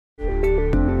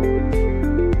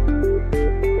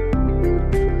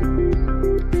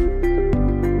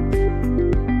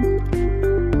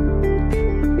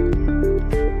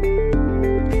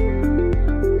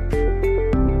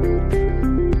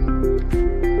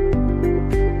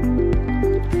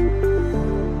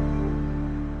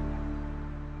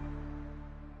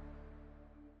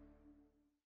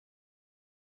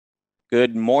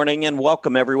Good morning and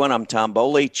welcome, everyone. I'm Tom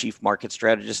Bowley, Chief Market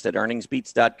Strategist at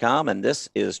earningsbeats.com, and this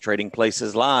is Trading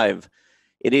Places Live.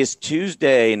 It is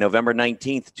Tuesday, November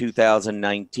 19th,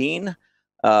 2019.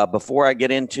 Before I get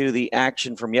into the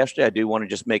action from yesterday, I do want to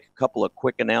just make a couple of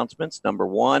quick announcements. Number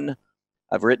one,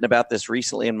 I've written about this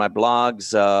recently in my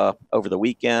blogs over the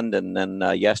weekend and then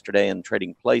yesterday in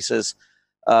Trading Places.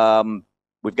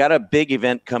 We've got a big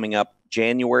event coming up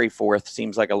January 4th.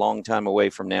 Seems like a long time away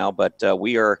from now, but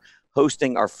we are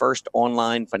hosting our first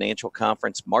online financial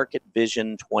conference, Market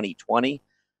Vision 2020.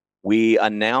 We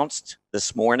announced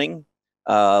this morning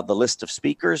the list of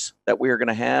speakers that we are going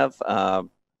to have. I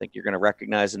think you're going to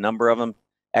recognize a number of them.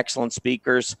 Excellent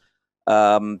speakers.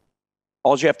 All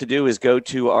you have to do is go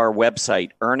to our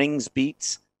website,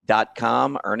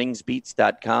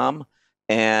 earningsbeats.com,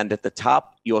 and at the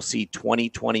top, you'll see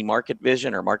 2020 Market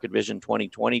Vision or Market Vision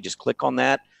 2020. Just click on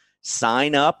that,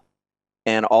 sign up,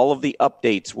 and all of the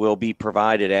updates will be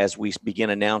provided as we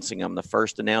begin announcing them. The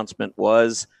first announcement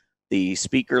was the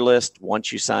speaker list.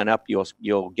 Once you sign up,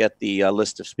 you'll get the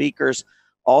list of speakers.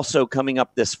 Also coming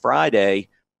up this Friday,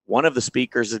 one of the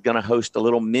speakers is going to host a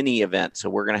little mini event. So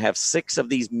we're going to have 6 of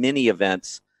these mini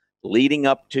events leading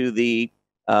up to the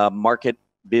Market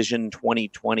Vision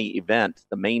 2020 event,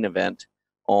 the main event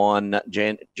on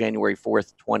January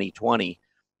 4th, 2020.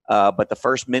 But the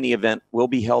first mini event will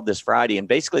be held this Friday, and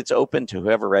basically it's open to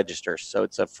whoever registers. So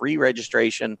it's a free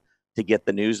registration to get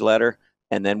the newsletter,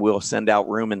 and then we'll send out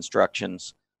room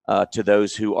instructions to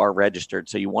those who are registered.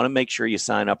 So you want to make sure you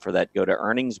sign up for that. Go to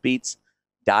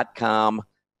earningsbeats.com,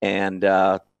 and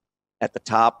at the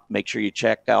top, make sure you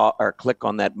check out or click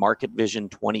on that Market Vision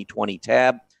 2020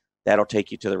 tab. That'll take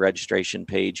you to the registration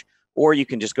page, or you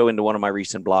can just go into one of my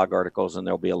recent blog articles, and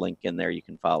there'll be a link in there you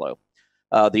can follow.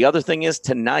 The other thing is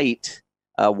tonight,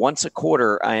 once a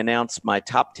quarter, I announce my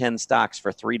top 10 stocks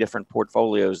for 3 different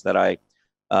portfolios that I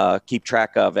keep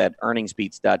track of at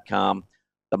earningsbeats.com.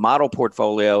 The model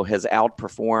portfolio has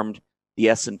outperformed the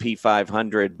S&P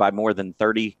 500 by more than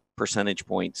 30 percentage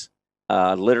points.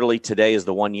 Literally today is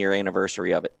the 1-year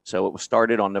anniversary of it. So it was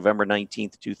started on November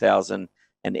 19th,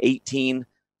 2018.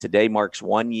 Today marks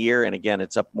 1 year. And again,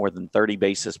 it's up more than 30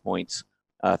 basis points,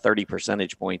 30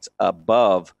 percentage points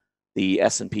above the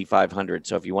S&P 500.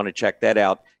 So if you want to check that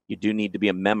out, you do need to be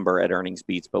a member at Earnings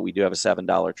Beats, but we do have a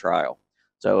 $7 trial.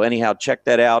 So anyhow, check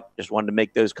that out. Just wanted to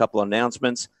make those couple of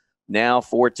announcements. Now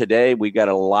for today, we've got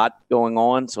a lot going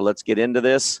on, so let's get into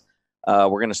this. We're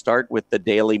going to start with the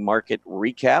daily market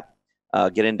recap,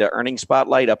 get into earnings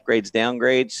spotlight, upgrades,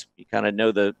 downgrades. You kind of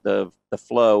know the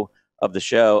flow of the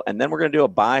show. And then we're going to do a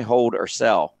buy, hold, or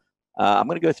sell. I'm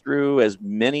going to go through as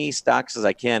many stocks as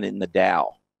I can in the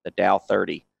Dow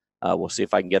 30. We'll see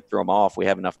if I can get through them all if we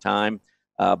have enough time.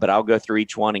 But I'll go through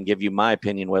each one and give you my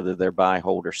opinion, whether they're buy,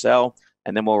 hold, or sell.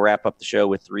 And then we'll wrap up the show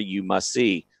with 3 you must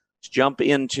see. Let's jump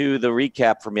into the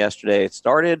recap from yesterday. It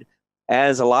started,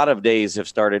 as a lot of days have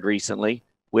started recently,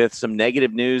 with some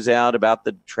negative news out about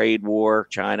the trade war,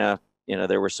 China. You know,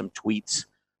 there were some tweets.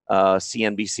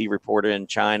 CNBC reporter in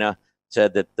China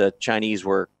said that the Chinese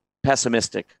were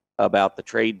pessimistic about the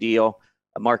trade deal.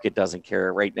 The market doesn't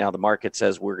care. Right now, the market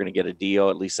says we're going to get a deal.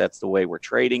 At least that's the way we're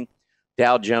trading.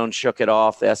 Dow Jones shook it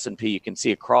off. The S&P, you can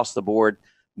see across the board,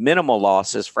 minimal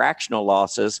losses, fractional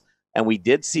losses. And we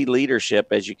did see leadership,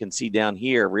 as you can see down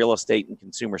here, real estate and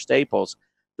consumer staples,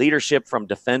 leadership from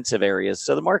defensive areas.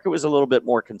 So the market was a little bit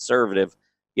more conservative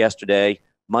yesterday.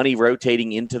 Money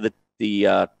rotating into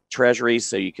the treasuries.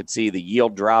 So you could see the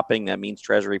yield dropping. That means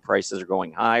treasury prices are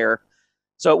going higher.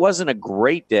 So it wasn't a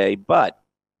great day, but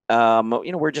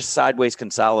we're just sideways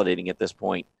consolidating at this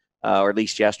point, or at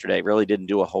least yesterday. Really didn't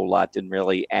do a whole lot, didn't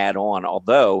really add on,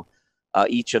 although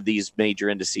each of these major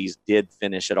indices did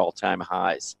finish at all-time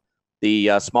highs.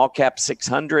 The small cap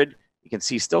 600, you can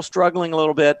see still struggling a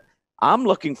little bit. I'm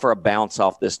looking for a bounce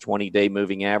off this 20-day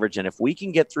moving average, and if we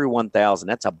can get through 1,000,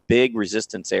 that's a big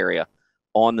resistance area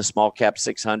on the small cap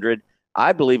 600.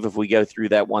 I believe if we go through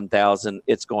that 1,000,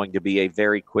 it's going to be a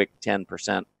very quick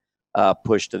 10%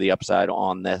 push to the upside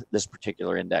on this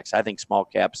particular index. I think small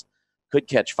caps could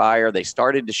catch fire. They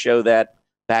started to show that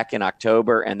back in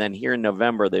October, and then here in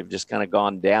November, they've just kind of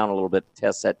gone down a little bit to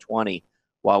test that 20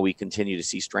 while we continue to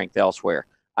see strength elsewhere.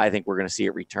 I think we're going to see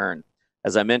it return.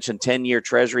 As I mentioned, 10-year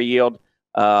Treasury yield,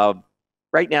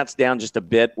 right now it's down just a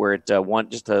bit. We're at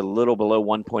just a little below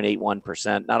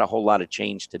 1.81%. Not a whole lot of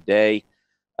change today.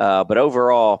 But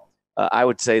overall, I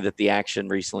would say that the action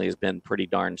recently has been pretty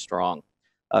darn strong.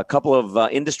 A couple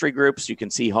of industry groups. You can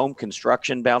see home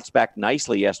construction bounced back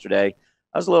nicely yesterday.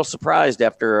 I was a little surprised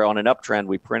after on an uptrend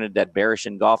we printed that bearish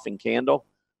engulfing candle,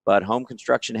 but home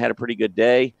construction had a pretty good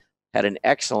day. had an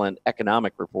excellent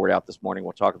economic report out this morning.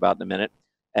 We'll talk about in a minute.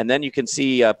 And then you can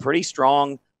see a pretty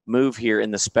strong move here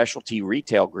in the specialty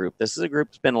retail group. This is a group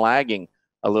that's been lagging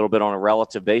a little bit on a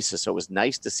relative basis. So it was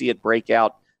nice to see it break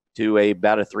out to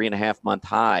about a 3.5-month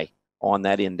high on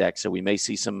that index. So we may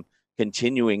see some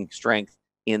continuing strength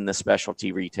in the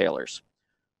specialty retailers.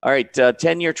 All right,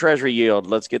 10-year Treasury yield.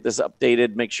 Let's get this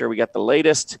updated, make sure we got the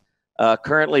latest.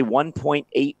 Currently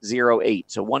 1.808,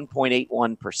 so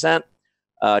 1.81%.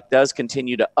 It does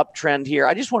continue to uptrend here.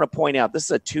 I just want to point out, this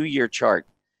is a 2-year chart.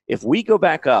 If we go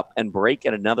back up and break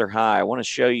at another high, I want to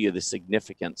show you the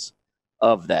significance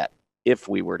of that. If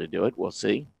we were to do it, we'll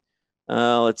see.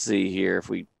 Let's see here. If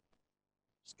we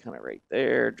just kind of right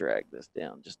there, drag this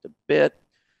down just a bit.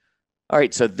 All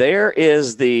right, so there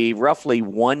is the roughly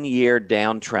 1-year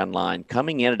downtrend line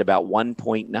coming in at about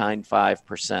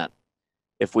 1.95%.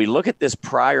 If we look at this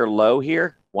prior low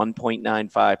here,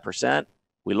 1.95%,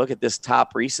 we look at this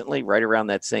top recently, right around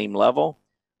that same level.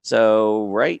 So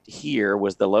right here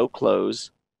was the low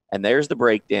close, and there's the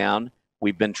breakdown.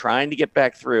 We've been trying to get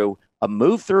back through. A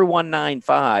move through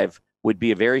 195 would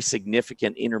be a very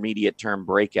significant intermediate term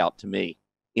breakout to me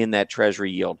in that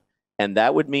Treasury yield. And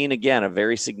that would mean, again, a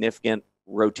very significant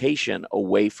rotation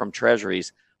away from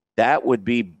Treasuries. That would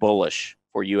be bullish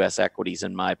for U.S. equities,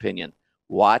 in my opinion.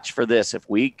 Watch for this. If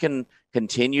we can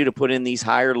continue to put in these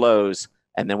higher lows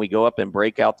and then we go up and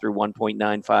break out through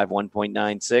 1.95,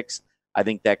 1.96, I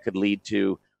think that could lead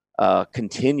to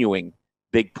continuing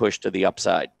big push to the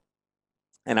upside.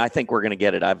 And I think we're going to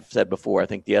get it. I've said before, I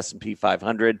think the S&P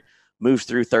 500 moves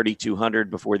through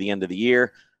 3,200 before the end of the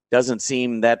year. Doesn't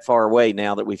seem that far away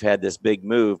now that we've had this big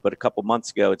move, but a couple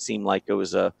months ago, it seemed like it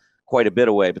was quite a bit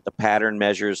away, but the pattern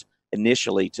measures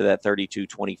initially to that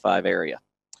 3,225 area.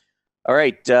 All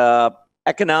right,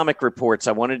 economic reports.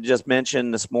 I wanted to just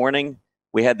mention this morning,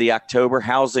 we had the October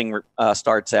housing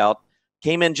starts out.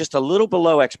 Came in just a little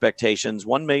below expectations,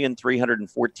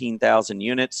 1,314,000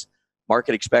 units.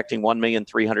 Market expecting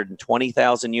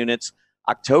 1,320,000 units.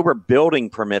 October building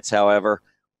permits, however,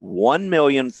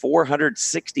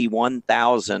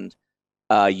 1,461,000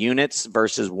 units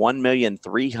versus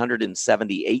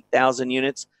 1,378,000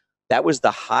 units. That was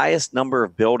the highest number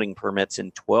of building permits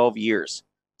in 12 years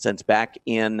since back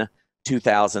in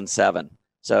 2007.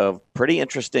 So pretty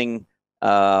interesting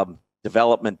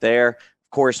development there.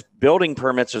 Of course, building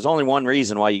permits, there's only one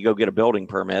reason why you go get a building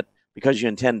permit, because you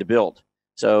intend to build.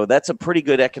 So that's a pretty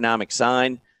good economic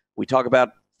sign. We talk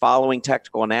about following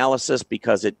technical analysis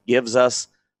because it gives us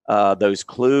those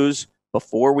clues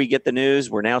before we get the news.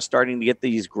 We're now starting to get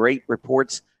these great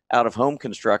reports out of home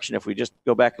construction. If we just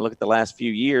go back and look at the last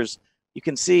few years, you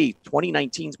can see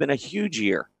 2019 has been a huge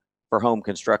year for home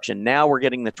construction. Now we're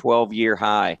getting the 12-year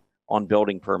high on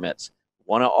building permits.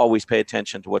 Want to always pay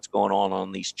attention to what's going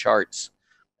on these charts.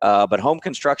 But home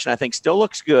construction, I think, still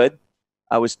looks good.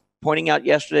 I was pointing out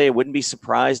yesterday, I wouldn't be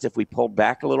surprised if we pulled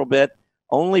back a little bit,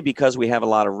 only because we have a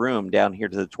lot of room down here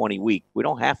to the 20-week. We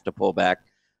don't have to pull back.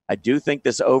 I do think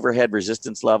this overhead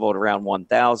resistance level at around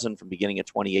 1,000 from beginning of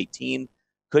 2018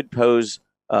 could pose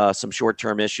some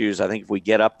short-term issues. I think if we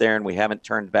get up there and we haven't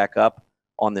turned back up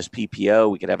on this PPO,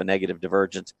 we could have a negative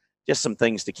divergence. Just some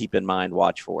things to keep in mind,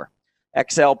 watch for.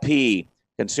 XLP,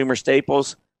 consumer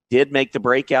staples, did make the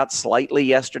breakout slightly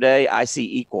yesterday. I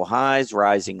see equal highs,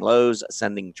 rising lows,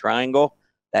 ascending triangle.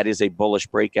 That is a bullish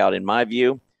breakout in my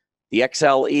view. The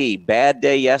XLE, bad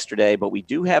day yesterday, but we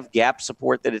do have gap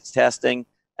support that it's testing,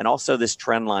 and also this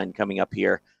trend line coming up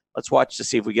here. Let's watch to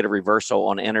see if we get a reversal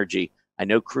on energy. I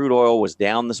know crude oil was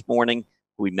down this morning.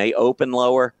 We may open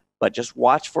lower, but just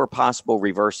watch for a possible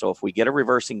reversal. If we get a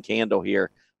reversing candle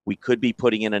here, we could be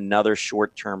putting in another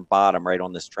short-term bottom right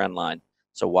on this trend line.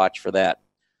 So watch for that.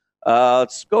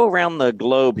 Let's go around the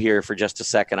globe here for just a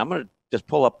second. I'm going to just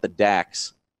pull up the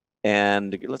DAX,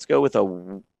 and let's go with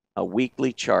a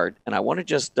weekly chart. And I want to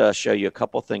just show you a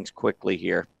couple things quickly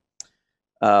here.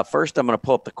 First, I'm going to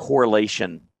pull up the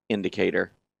correlation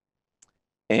indicator,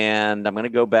 and I'm going to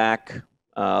go back.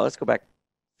 Let's go back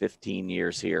 15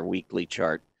 years here, weekly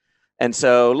chart. And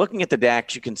so looking at the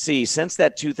DAX, you can see since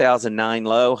that 2009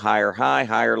 low, higher high,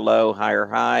 higher low, higher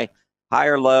high,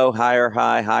 higher low, higher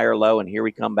high, higher low, and here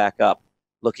we come back up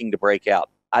looking to break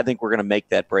out. I think we're going to make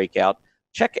that breakout.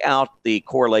 Check out the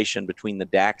correlation between the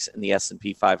DAX and the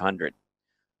S&P 500.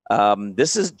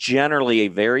 This is generally a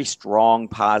very strong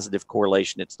positive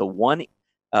correlation. It's the one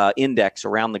index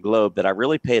around the globe that I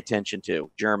really pay attention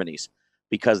to, Germany's,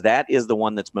 because that is the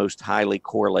one that's most highly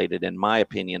correlated, in my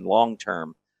opinion,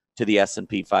 long-term to the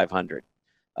S&P 500.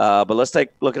 But let's take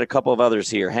a look at a couple of others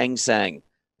here. Hang Seng,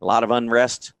 a lot of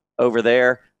unrest over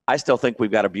there. I still think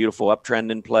we've got a beautiful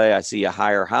uptrend in play. I see a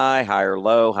higher high, higher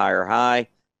low, higher high,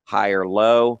 higher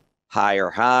low, higher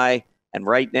high. And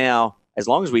right now, as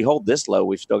long as we hold this low,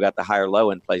 we've still got the higher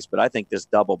low in place. But I think this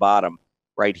double bottom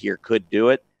right here could do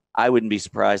it. I wouldn't be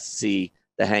surprised to see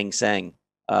the Hang Seng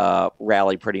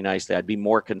rally pretty nicely. I'd be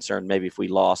more concerned maybe if we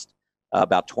lost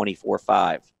about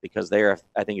 24.5, because there,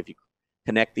 I think if you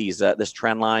connect these this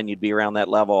trend line, you'd be around that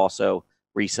level. Also,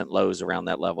 recent lows around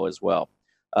that level as well.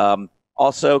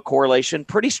 Also, correlation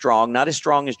pretty strong, not as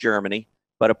strong as Germany,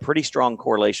 but a pretty strong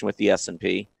correlation with the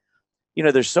S&P. You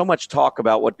know, there's so much talk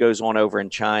about what goes on over in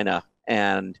China,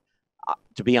 and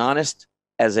to be honest,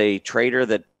 as a trader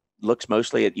that looks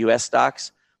mostly at U.S.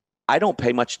 stocks, I don't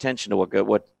pay much attention to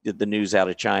what the news out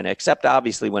of China, except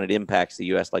obviously when it impacts the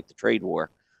U.S., like the trade war.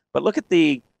 But look at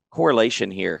the correlation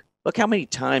here. Look how many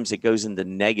times it goes into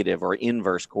negative or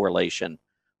inverse correlation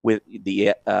with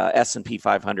the S&P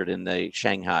 500 and the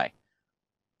Shanghai.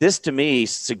 This, to me,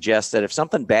 suggests that if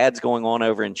something bad's going on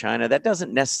over in China, that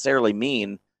doesn't necessarily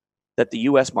mean that the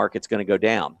U.S. market's going to go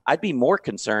down. I'd be more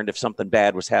concerned if something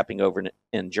bad was happening over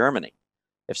in Germany.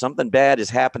 If something bad is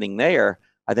happening there,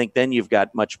 I think then you've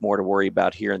got much more to worry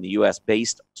about here in the U.S.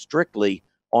 based strictly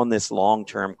on this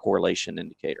long-term correlation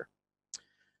indicator.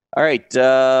 All right,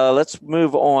 let's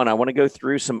move on. I want to go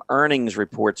through some earnings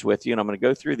reports with you, and I'm going to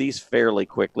go through these fairly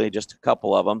quickly, just a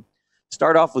couple of them.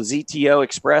 Start off with ZTO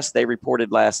Express. They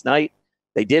reported last night.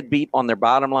 They did beat on their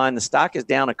bottom line. The stock is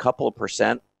down a couple of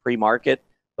percent pre-market,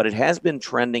 but it has been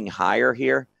trending higher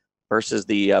here versus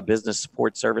the business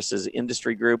support services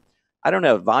industry group. I don't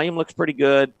know. Volume looks pretty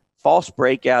good. False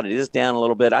breakout. It is down a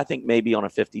little bit. I think maybe on a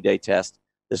 50-day test,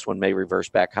 this one may reverse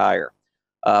back higher.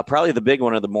 Probably the big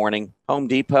one of the morning, Home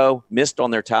Depot missed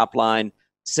on their top line,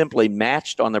 simply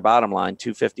matched on their bottom line,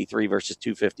 253 versus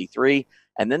 253.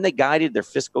 And then they guided their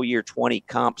fiscal year 20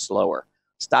 comps lower.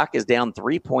 Stock is down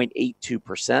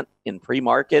 3.82% in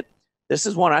pre-market. This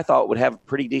is one I thought would have a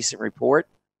pretty decent report.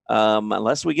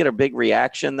 Unless we get a big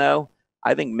reaction, though,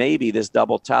 I think maybe this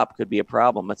double top could be a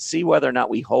problem. Let's see whether or not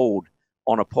we hold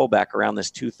on a pullback around this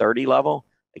 230 level.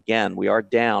 Again, we are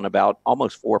down about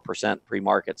almost 4%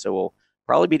 pre-market, so we'll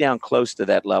probably be down close to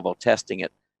that level, testing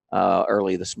it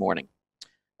early this morning.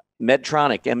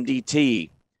 Medtronic, MDT,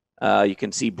 you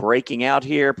can see breaking out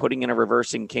here, putting in a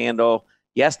reversing candle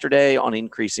yesterday on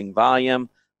increasing volume.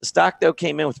 The stock, though,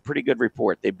 came in with a pretty good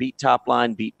report. They beat top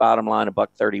line, beat bottom line,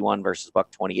 $1.31 versus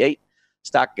 $1.28.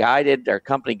 Stock guided, their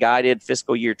company guided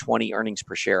fiscal year 20 earnings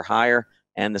per share higher,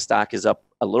 and the stock is up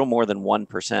a little more than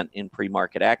 1% in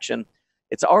pre-market action.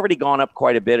 It's already gone up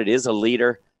quite a bit. It is a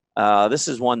leader. This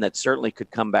is one that certainly could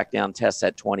come back down, test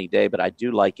that 20-day, but I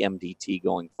do like MDT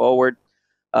going forward.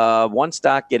 One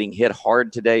stock getting hit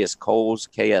hard today is Kohls,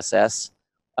 KSS.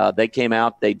 They came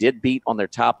out, they did beat on their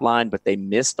top line, but they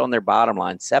missed on their bottom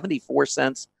line, 74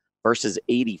 cents versus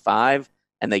 85,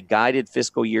 and they guided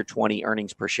fiscal year 20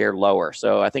 earnings per share lower.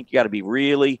 So I think you got to be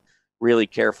really, really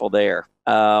careful there.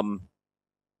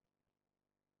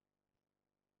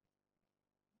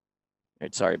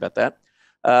 Sorry about that.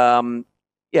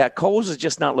 Yeah, Kohls is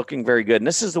just not looking very good. And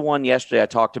this is the one yesterday I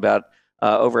talked about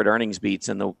over at Earnings Beats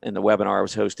in the webinar I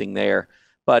was hosting there.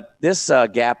 But this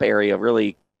gap area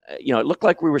really, it looked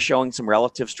like we were showing some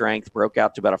relative strength, broke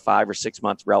out to about a 5 or 6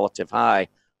 month relative high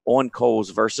on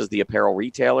Kohls versus the apparel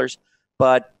retailers.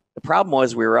 But the problem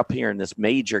was we were up here in this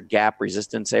major gap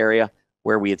resistance area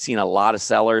where we had seen a lot of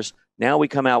sellers. Now we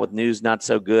come out with news not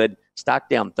so good. Stock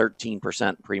down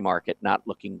 13% pre-market, not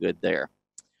looking good there.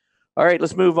 All right,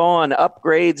 let's move on.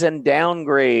 Upgrades and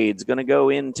downgrades. Going to go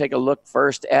in and take a look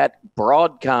first at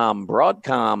Broadcom.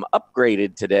 Broadcom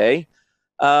upgraded today.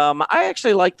 I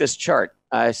actually like this chart.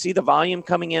 I see the volume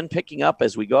coming in, picking up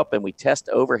as we go up and we test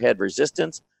overhead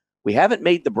resistance. We haven't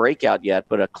made the breakout yet,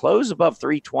 but a close above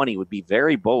 320 would be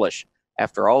very bullish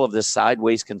after all of this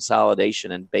sideways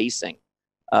consolidation and basing.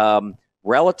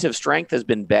 Relative strength has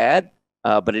been bad,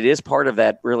 but it is part of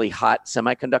that really hot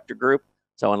semiconductor group.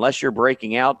 So unless you're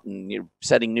breaking out and you're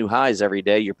setting new highs every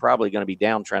day, you're probably going to be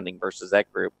downtrending versus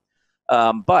that group.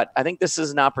 But I think this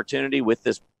is an opportunity with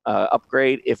this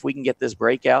upgrade, if we can get this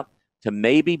breakout, to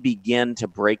maybe begin to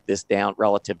break this down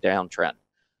relative downtrend.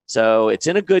 So it's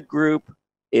in a good group.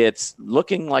 It's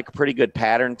looking like a pretty good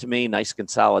pattern to me, nice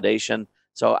consolidation.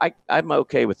 So I'm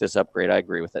okay with this upgrade. I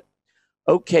agree with it.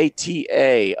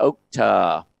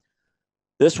 Okta.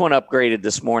 This one upgraded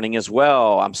this morning as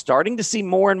well. I'm starting to see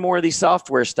more and more of these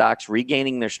software stocks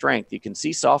regaining their strength. You can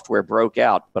see software broke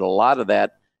out, but a lot of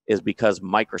that is because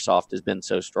Microsoft has been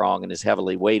so strong and is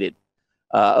heavily weighted.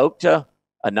 Okta,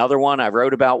 another one. I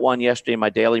wrote about one yesterday in my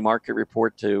daily market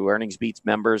report to Earnings Beats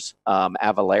members,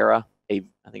 Avalara, I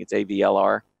think it's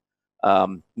AVLR.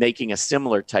 making a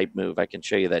similar type move. I can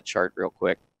show you that chart real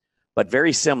quick, but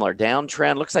very similar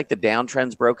downtrend. Looks like the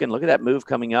downtrend's broken. Look at that move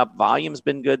coming up. Volume's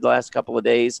been good the last couple of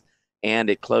days, and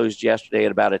it closed yesterday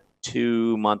at about a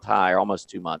 2-month high, or almost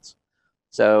 2 months.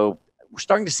 So we're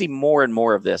starting to see more and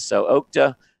more of this. So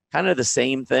Okta, kind of the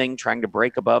same thing, trying to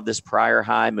break above this prior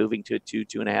high, moving to a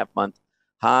 2.5 month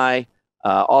high.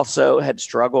 Also had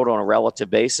struggled on a relative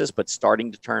basis, but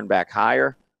starting to turn back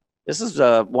higher. This is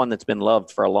one that's been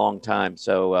loved for a long time.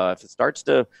 So if it starts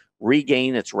to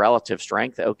regain its relative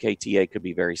strength, OKTA could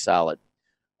be very solid.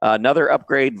 Another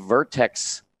upgrade,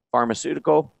 Vertex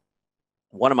Pharmaceutical,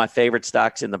 one of my favorite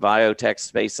stocks in the biotech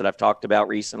space that I've talked about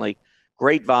recently.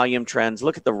 Great volume trends.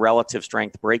 Look at the relative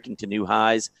strength breaking to new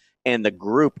highs, and the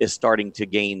group is starting to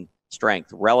gain strength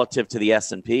relative to the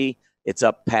S&P. It's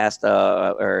up past,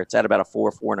 or it's at about a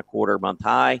 4.25 month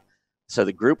high. So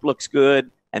the group looks good,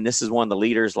 and this is one of the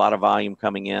leaders. A lot of volume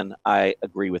coming in. I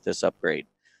agree with this upgrade.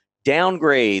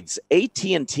 Downgrades.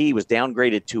 AT&T was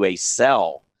downgraded to a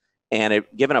sell, and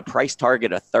given a price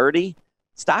target of 30.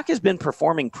 Stock has been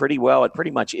performing pretty well. It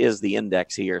pretty much is the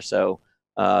index here. So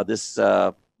this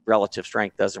relative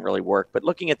strength doesn't really work. But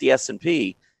looking at the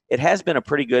S&P, it has been a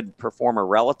pretty good performer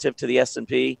relative to the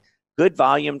S&P. Good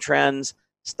volume trends.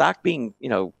 Stock being,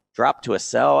 dropped to a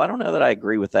sell. I don't know that I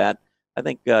agree with that. I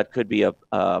think it could be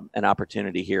an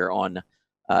opportunity here on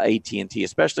AT&T,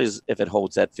 especially if it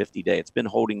holds that 50-day. It's been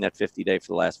holding that 50-day for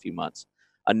the last few months.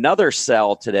 Another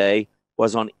sell today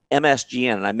was on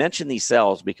MSGN. And I mentioned these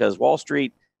sells because Wall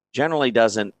Street generally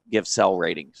doesn't give sell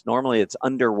ratings. Normally it's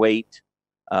underweight,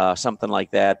 something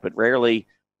like that, but rarely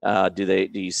do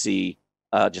you see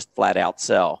just flat out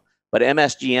sell. But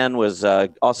MSGN was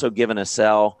also given a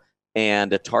sell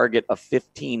and a target of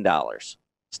 $15.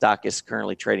 Stock is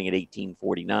currently trading at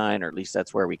 $18.49, or at least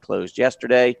that's where we closed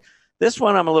yesterday. This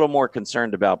one I'm a little more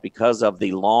concerned about because of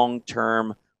the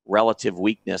long-term relative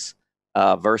weakness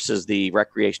versus the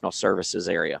recreational services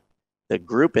area. The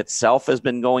group itself has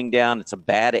been going down. It's a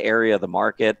bad area of the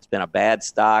market. It's been a bad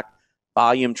stock.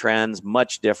 Volume trends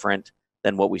much different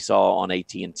than what we saw on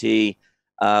AT&T.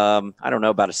 I don't know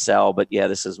about a sell, but yeah,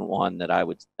 this isn't one that I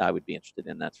would be interested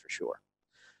in. That's for sure.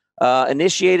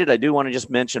 Initiated, I do want to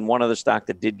just mention one other stock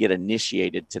that did get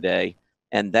initiated today,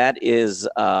 and that is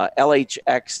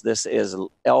LHX. This is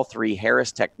L3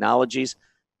 Harris Technologies.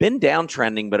 Been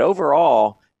downtrending, but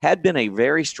overall had been a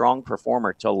very strong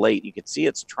performer till late. You can see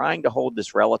it's trying to hold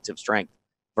this relative strength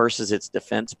versus its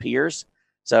defense peers.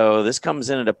 So this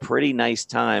comes in at a pretty nice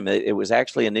time. It was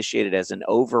actually initiated as an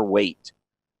overweight.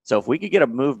 So if we could get a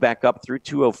move back up through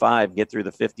 205, get through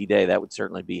the 50-day, that would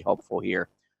certainly be helpful here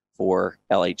for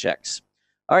LHX.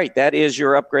 All right, that is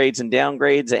your upgrades and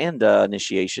downgrades and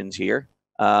initiations here.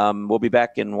 We'll be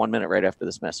back in 1 minute right after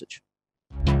this message.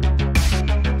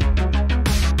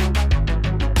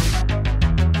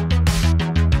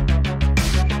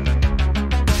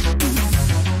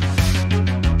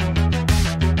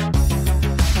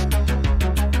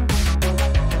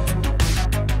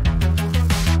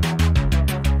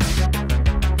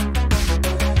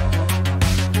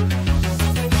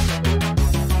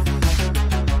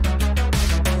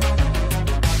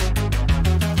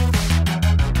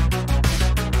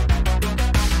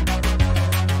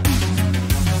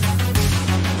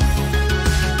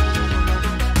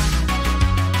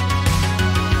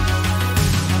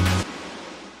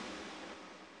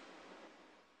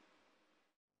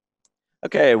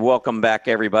 Okay, welcome back,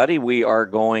 everybody. We are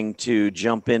going to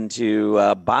jump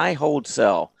into buy, hold,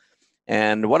 sell.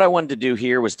 And what I wanted to do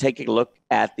here was take a look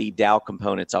at the Dow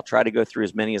components. I'll try to go through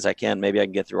as many as I can. Maybe I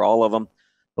can get through all of them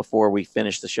before we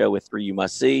finish the show with 3 you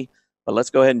must see. But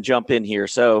let's go ahead and jump in here.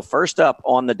 So first up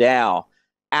on the Dow,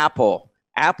 Apple.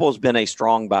 Apple's been a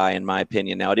strong buy, in my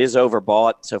opinion. Now, it is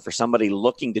overbought. So for somebody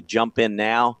looking to jump in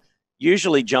now,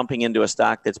 usually jumping into a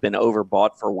stock that's been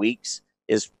overbought for weeks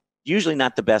is usually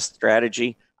not the best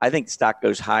strategy. I think the stock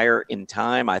goes higher in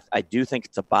time. I do think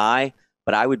it's a buy,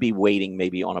 but I would be waiting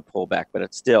maybe on a pullback. But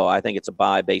it's still, I think it's a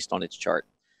buy based on its chart.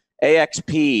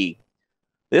 AXP,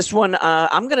 this one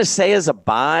I'm going to say is a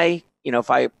buy. If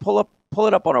I pull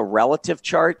it up on a relative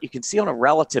chart, you can see on a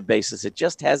relative basis, it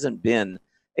just hasn't been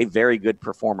a very good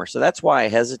performer. So that's why I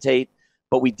hesitate.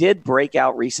 But we did break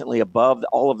out recently above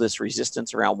all of this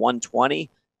resistance around 120.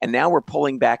 And now we're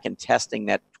pulling back and testing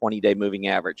that 20-day moving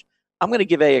average. I'm going to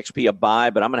give AXP a buy,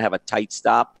 but I'm going to have a tight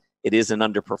stop. It is an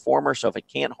underperformer, so if it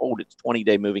can't hold its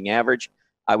 20-day moving average,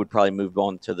 I would probably move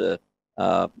to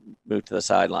the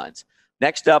sidelines.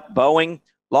 Next up, Boeing.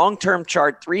 Long-term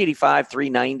chart, 385,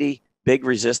 390, big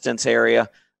resistance area.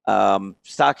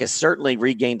 Stock has certainly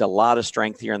regained a lot of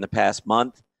strength here in the past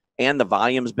month, and the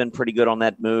volume's been pretty good on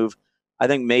that move. I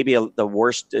think maybe the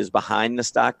worst is behind the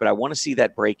stock, but I want to see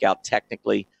that breakout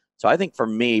technically. So I think for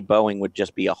me, Boeing would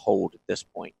just be a hold at this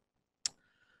point.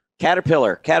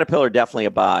 Caterpillar definitely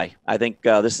a buy. I think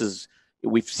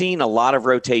we've seen a lot of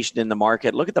rotation in the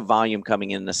market. Look at the volume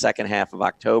coming in the second half of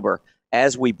October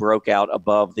as we broke out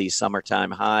above the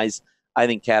summertime highs. I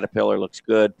think Caterpillar looks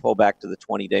good. Pull back to the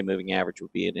 20-day moving average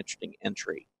would be an interesting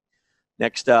entry.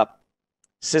 Next up,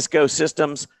 Cisco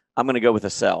Systems. I'm going to go with a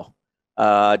sell.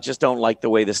 Just don't like the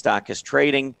way the stock is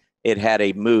trading. It had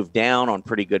a move down on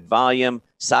pretty good volume,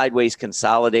 sideways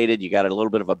consolidated. You got a little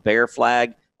bit of a bear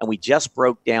flag, and we just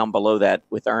broke down below that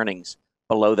with earnings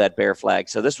below that bear flag.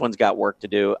 So this one's got work to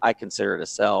do. I consider it a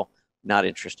sell. Not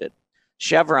interested.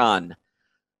 Chevron.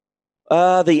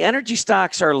 The energy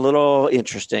stocks are a little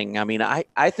interesting. I mean,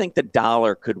 I think the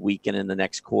dollar could weaken in the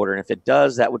next quarter. And if it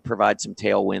does, that would provide some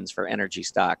tailwinds for energy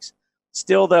stocks.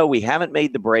 Still, though, we haven't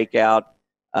made the breakout.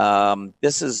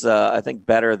 This is, I think,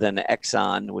 better than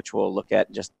Exxon, which we'll look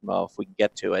at just, well, if we can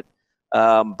get to it.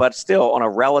 But still, on a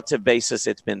relative basis,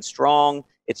 it's been strong.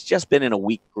 It's just been in a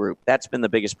weak group. That's been the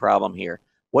biggest problem here.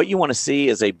 What you want to see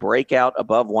is a breakout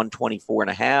above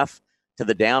 124.5 to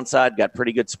the downside. Got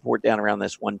pretty good support down around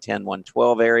this 110,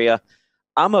 112 area.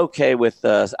 I'm okay with,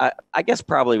 I guess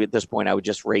probably at this point, I would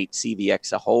just rate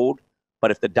CVX a hold.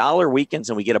 But if the dollar weakens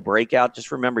and we get a breakout,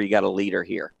 just remember you got a leader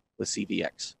here with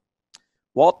CVX.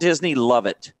 Walt Disney, love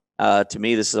it. To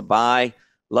me, this is a buy.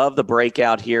 Love the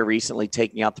breakout here recently,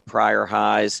 taking out the prior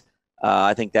highs.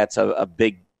 I think that's a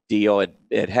big deal.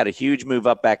 It had a huge move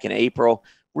up back in April,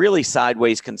 really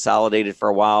sideways consolidated for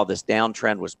a while. This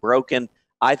downtrend was broken.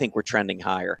 I think we're trending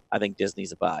higher. I think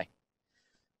Disney's a buy.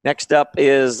 Next up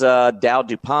is Dow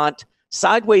DuPont.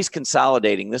 Sideways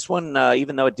consolidating. This one,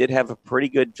 even though it did have a pretty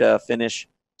good finish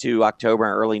to October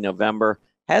and early November,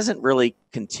 hasn't really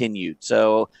continued.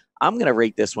 So I'm going to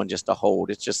rate this one just a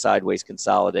hold. It's just sideways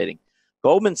consolidating.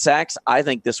 Goldman Sachs, I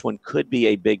think this one could be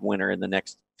a big winner in the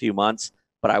next few months,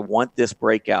 but I want this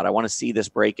breakout. I want to see this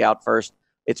breakout first.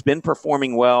 It's been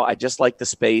performing well. I just like the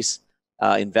space.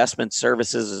 Investment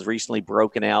services has recently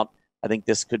broken out. I think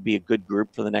this could be a good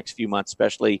group for the next few months,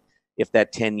 especially if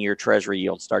that 10-year Treasury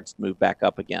yield starts to move back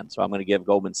up again. So I'm going to give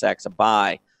Goldman Sachs a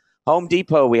buy. Home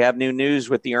Depot, we have new news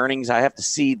with the earnings. I have to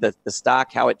see the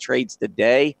stock, how it trades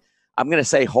today. I'm going to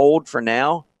say hold for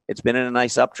now. It's been in a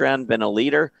nice uptrend, been a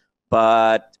leader,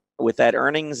 but with that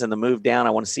earnings and the move down, I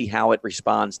want to see how it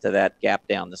responds to that gap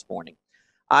down this morning.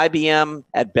 IBM,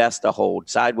 at best, a hold.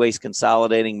 Sideways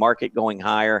consolidating, market going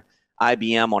higher.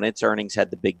 IBM on its earnings had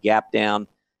the big gap down.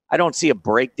 I don't see a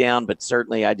breakdown, but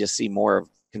certainly I just see more of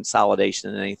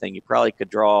consolidation than anything. You probably could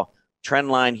draw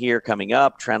trend line here coming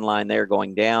up, trend line there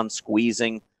going down,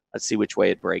 squeezing. Let's see which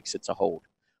way it breaks. It's a hold.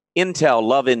 Intel,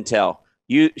 love Intel.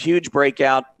 Huge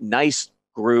breakout, nice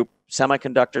group.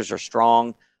 Semiconductors are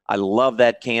strong. I love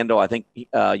that candle. I think you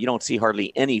don't see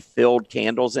hardly any filled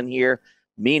candles in here,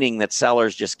 meaning that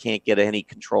sellers just can't get any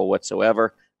control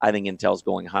whatsoever. I think Intel's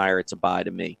going higher. It's a buy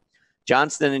to me.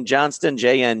 Johnson & Johnson,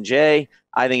 J&J,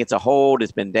 I think it's a hold.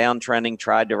 It's been downtrending,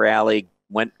 tried to rally,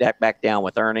 went back down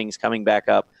with earnings, coming back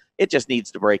up. It just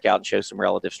needs to break out and show some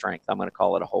relative strength. I'm going to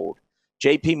call it a hold.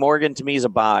 JP Morgan, to me, is a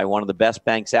buy. One of the best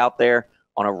banks out there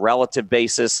on a relative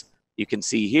basis. You can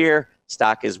see here,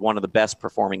 stock is one of the best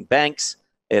performing banks.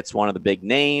 It's one of the big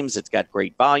names. It's got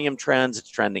great volume trends. It's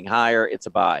trending higher. It's a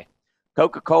buy.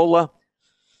 Coca-Cola,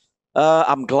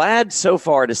 I'm glad so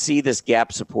far to see this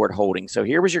gap support holding. So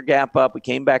here was your gap up. We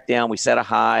came back down. We set a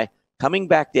high. Coming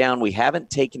back down, we haven't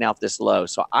taken out this low.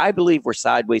 So I believe we're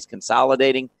sideways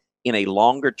consolidating in a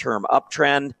longer-term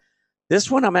uptrend. This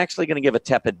one I'm actually going to give a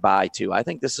tepid buy to. I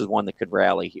think this is one that could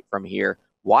rally from here.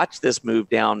 Watch this move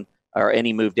down or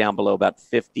any move down below about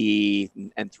 50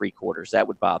 3/4. That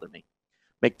would bother me.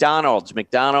 McDonald's,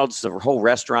 the whole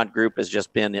restaurant group has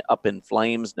just been up in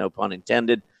flames, no pun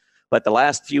intended. But the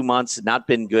last few months have not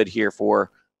been good here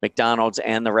for McDonald's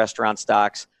and the restaurant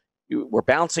stocks. We're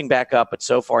bouncing back up, but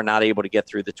so far not able to get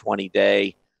through the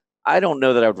 20-day. I don't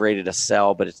know that I would rate it a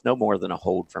sell, but it's no more than a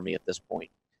hold for me at this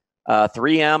point.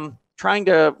 3M, trying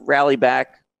to rally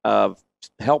back,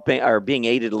 helping or being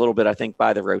aided a little bit, I think,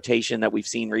 by the rotation that we've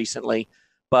seen recently,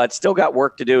 but still got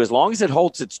work to do. As long as it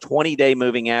holds its 20-day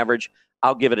moving average,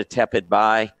 I'll give it a tepid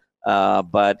buy,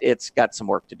 but it's got some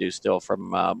work to do still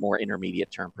from a more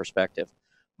intermediate term perspective.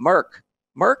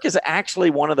 Merck is actually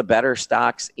one of the better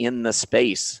stocks in the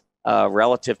space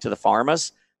relative to the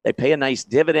pharmas. They pay a nice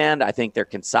dividend. I think they're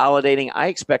consolidating. I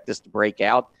expect this to break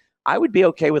out. I would be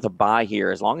okay with a buy here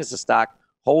as long as the stock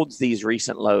holds these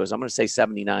recent lows. I'm going to say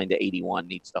 79 to 81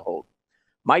 needs to hold.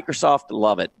 Microsoft,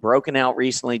 love it. Broken out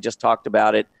recently, just talked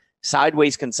about it.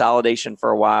 sideways consolidation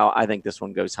for a while. I think this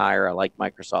one goes higher. I like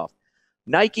Microsoft.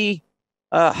 Nike,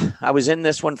 I was in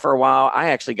this one for a while.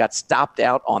 I actually got stopped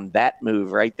out on that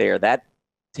move right there. That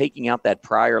taking out that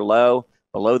prior low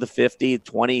below the 50,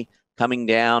 20 coming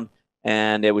down.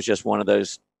 And it was just one of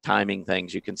those timing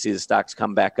things. You can see the stocks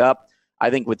come back up. I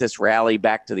think with this rally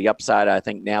back to the upside, I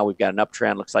think now we've got an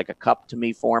uptrend. Looks like a cup to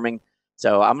me forming.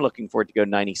 So I'm looking for it to go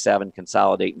 97,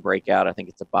 consolidate and break out. I think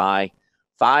it's a buy.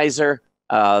 Pfizer,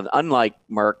 unlike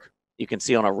Merck, you can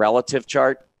see on a relative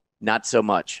chart, not so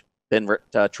much. Been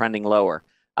trending lower.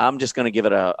 I'm just going to give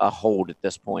it a hold at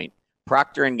this point.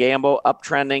 Procter & Gamble,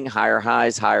 uptrending, higher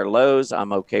highs, higher lows.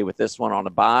 I'm okay with this one on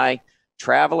a buy.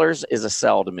 Travelers is a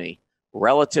sell to me.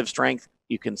 Relative strength,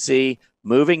 you can see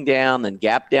moving down, then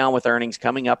gap down with earnings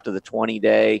coming up to the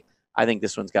 20-day. I think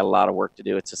this one's got a lot of work to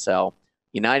do. It's a sell.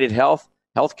 United Health,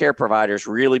 healthcare providers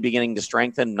really beginning to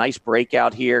strengthen. Nice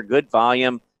breakout here, good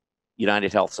volume.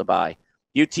 United Health's a buy.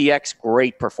 UTX,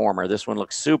 great performer. This one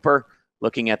looks super.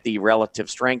 Looking at the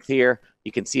relative strength here,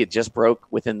 you can see it just broke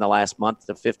within the last month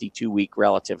the 52-week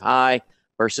relative high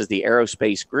versus the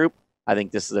aerospace group. I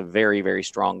think this is a very, very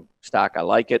strong stock. I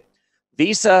like it.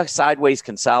 Visa, sideways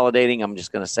consolidating. I'm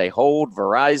just going to say hold.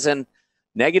 Verizon,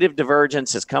 negative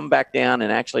divergence has come back down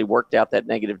and actually worked out that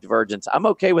negative divergence. I'm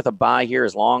okay with a buy here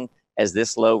as long as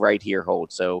this low right here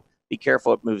holds. So be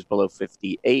careful. It moves below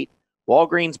 58.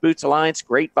 Walgreens Boots Alliance,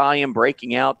 great volume,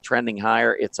 breaking out, trending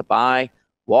higher. It's a buy.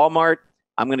 Walmart,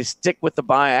 I'm going to stick with the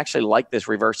buy. I actually like this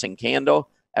reversing candle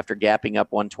after gapping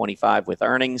up 125 with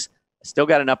earnings. Still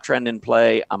got an uptrend in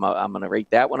play. I'm going to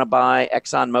rate that one a buy.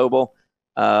 ExxonMobil,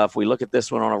 if we look at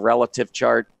this one on a relative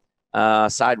chart,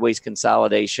 sideways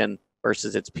consolidation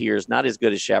versus its peers, not as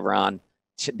good as Chevron,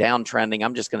 downtrending.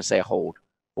 I'm just going to say a hold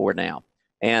for now.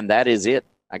 And that is it.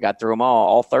 I got through them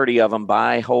all 30 of them,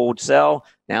 buy, hold, sell.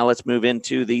 Now let's move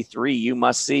into the 3 you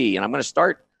must see. And I'm going to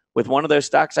start with one of those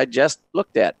stocks I just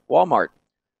looked at, Walmart.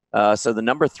 So the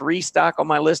number 3 stock on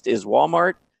my list is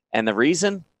Walmart. And the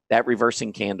reason, that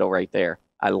reversing candle right there.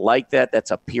 I like that.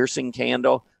 That's a piercing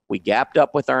candle. We gapped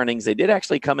up with earnings. They did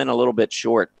actually come in a little bit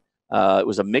short. It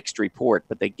was a mixed report,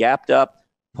 but they gapped up,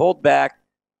 pulled back.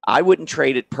 I wouldn't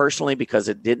trade it personally because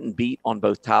it didn't beat on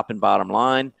both top and bottom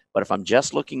line. But if I'm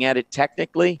just looking at it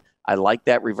technically, I like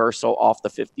that reversal off the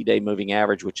 50-day moving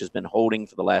average, which has been holding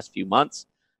for the last few months.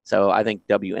 So I think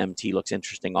WMT looks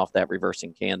interesting off that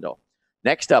reversing candle.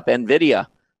 Next up, NVIDIA.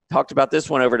 Talked about this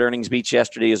one over at Earnings Beach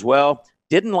yesterday as well.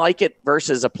 Didn't like it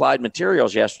versus Applied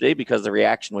Materials yesterday because the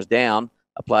reaction was down.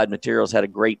 Applied Materials had a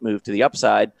great move to the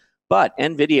upside, but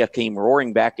NVIDIA came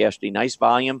roaring back yesterday. Nice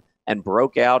volume and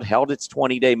broke out, held its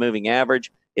 20-day moving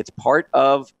average. It's part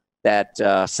of that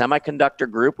semiconductor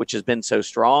group, which has been so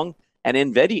strong. And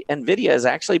NVIDIA has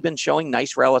actually been showing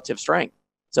nice relative strength.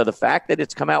 So the fact that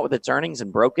it's come out with its earnings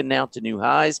and broken now to new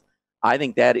highs, I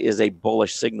think that is a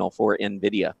bullish signal for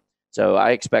NVIDIA. So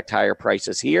I expect higher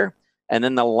prices here. And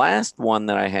then the last one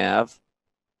that I have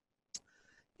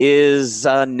is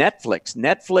Netflix.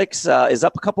 Netflix is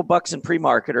up a couple bucks in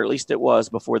pre-market, or at least it was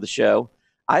before the show.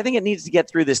 I think it needs to get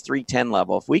through this 310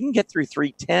 level. If we can get through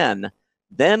 310,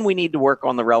 then we need to work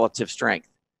on the relative strength.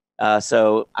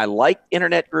 So I like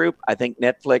Internet Group. I think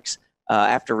Netflix,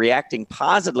 after reacting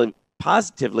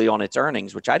positively on its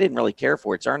earnings, which I didn't really care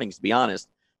for its earnings, to be honest,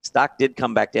 stock did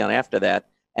come back down after that,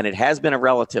 and it has been a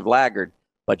relative laggard.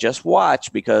 But just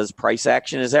watch, because price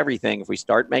action is everything. If we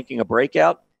start making a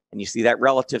breakout and you see that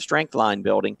relative strength line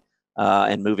building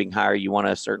and moving higher, you want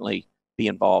to certainly be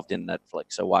involved in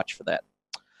Netflix. So watch for that.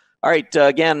 All right.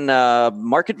 Again,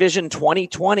 Market Vision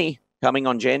 2020 coming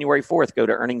on January 4th. Go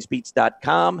to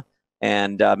earningsbeats.com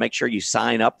and make sure you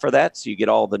sign up for that so you get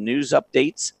all the news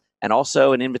updates, and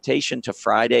also an invitation to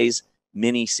Friday's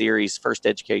mini series, first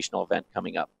educational event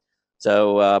coming up.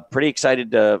 So pretty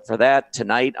excited for that.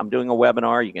 Tonight, I'm doing a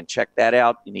webinar. You can check that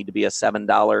out. You need to be a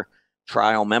 $7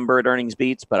 trial member at Earnings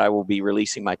Beats, but I will be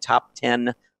releasing my top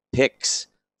 10 picks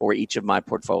for each of my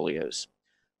portfolios.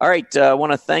 All right. I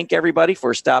want to thank everybody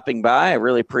for stopping by. I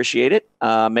really appreciate it.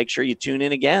 Make sure you tune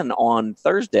in again on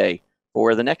Thursday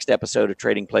for the next episode of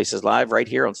Trading Places Live right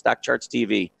here on StockCharts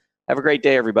TV. Have a great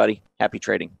day, everybody. Happy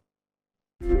trading.